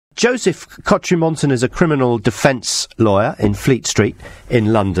Joseph Kotrie-Monson is a criminal defence lawyer in Fleet Street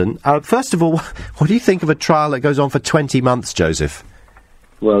in London. First of all, what do you think of a trial that goes on for 20 months, Joseph?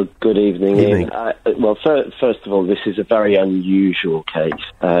 Well, good evening, Ian. First of all, this is a very unusual case.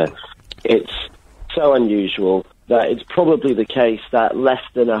 It's so unusual that it's probably the case that less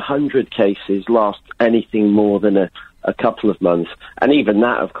than 100 cases last anything more than a couple of months, and even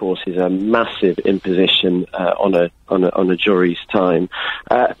that, of course, is a massive imposition on a jury's time.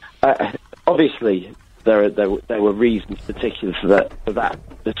 Obviously, there were reasons particular for that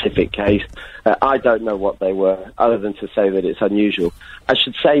specific case. I don't know what they were, other than to say that it's unusual. I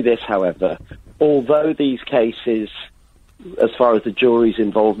should say this, however, although these cases, as far as the jury's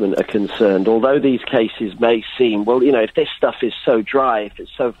involvement are concerned, although these cases may seem, well, you know, if this stuff is so dry, if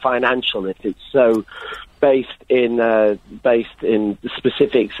it's so financial, if it's so based in the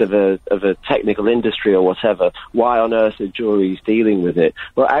specifics of a technical industry or whatever, why on earth are juries dealing with it?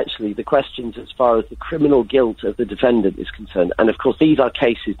 Well, actually, the questions as far as the criminal guilt of the defendant is concerned, and of course these are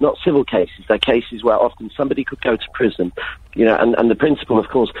cases, not civil cases, they're cases where often somebody could go to prison, you know, and the principle, of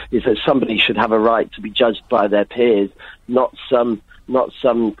course, is that somebody should have a right to be judged by their peers, not some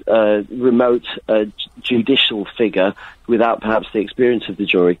remote judicial figure without perhaps the experience of the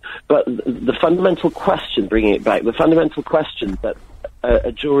jury. But the fundamental question, bringing it back, the fundamental question that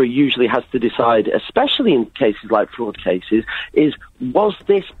a jury usually has to decide, especially in cases like fraud cases, is, was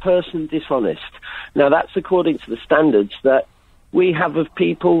this person dishonest? Now, that's according to the standards that we have of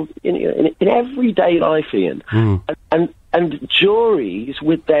people in everyday life, Ian. And juries,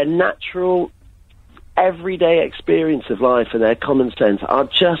 with their natural everyday experience of life and their common sense, are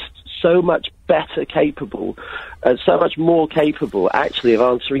just so much better capable, so much more capable, actually, of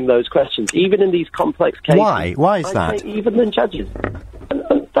answering those questions, even in these complex cases. Why is that? Even than judges.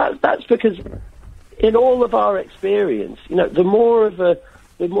 And that's because, in all of our experience, you know, the more of a,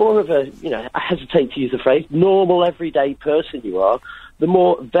 you know, I hesitate to use the phrase, normal everyday person you are, the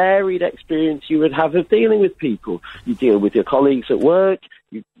more varied experience you would have of dealing with people. You deal with your colleagues at work.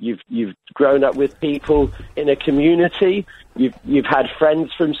 You've grown up with people in a community. You've had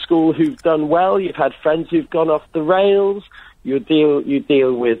friends from school who've done well. You've had friends who've gone off the rails. You deal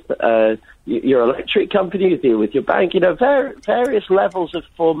with your electric company. You deal with your bank. You know, various levels of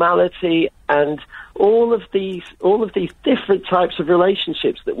formality, and all of these different types of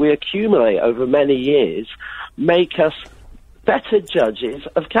relationships that we accumulate over many years make us better judges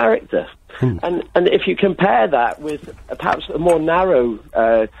of character. And if you compare that with perhaps a more narrow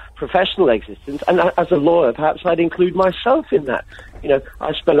professional existence, and as a lawyer, perhaps I'd include myself in that. You know,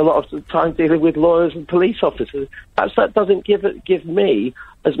 I spend a lot of time dealing with lawyers and police officers. Perhaps that doesn't give me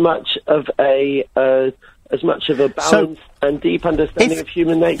as much of a balanced and deep understanding of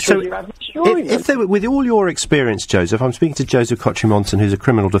human nature as your average jury. With all your experience, Joseph, I'm speaking to Joseph Kotrie-Monson, who's a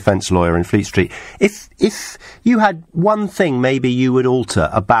criminal defence lawyer in Fleet Street. If you had one thing maybe you would alter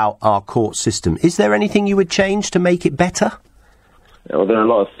about our court system, is there anything you would change to make it better? Well, there are a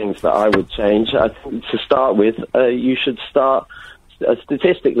lot of things that I would change. I think to start with, you should start...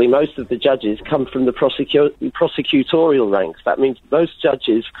 statistically, most of the judges come from the prosecutorial ranks. That means most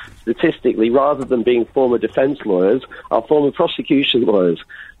judges, statistically, rather than being former defence lawyers, are former prosecution lawyers.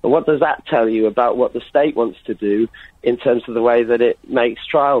 And what does that tell you about what the state wants to do in terms of the way that it makes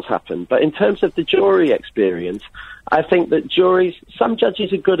trials happen? But in terms of the jury experience, I think that juries, some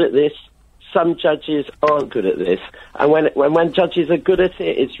judges are good at this, some judges aren't good at this. And when judges are good at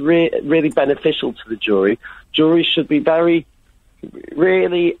it, it's really beneficial to the jury. Juries should be they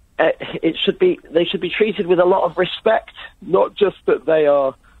should be treated with a lot of respect, not just that they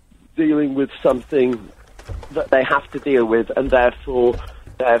are dealing with something that they have to deal with, and therefore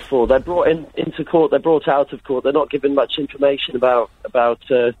they're brought into court, they're brought out of court, they're not given much information about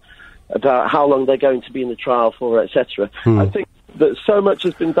how long they're going to be in the trial for, etc. I think that so much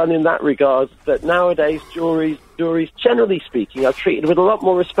has been done in that regard that nowadays juries, generally speaking, are treated with a lot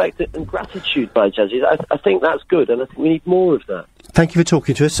more respect and gratitude by judges. I think that's good, and I think we need more of that. Thank you for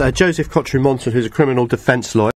talking to us. Joseph Kotrie-Monson, who's a criminal defence lawyer.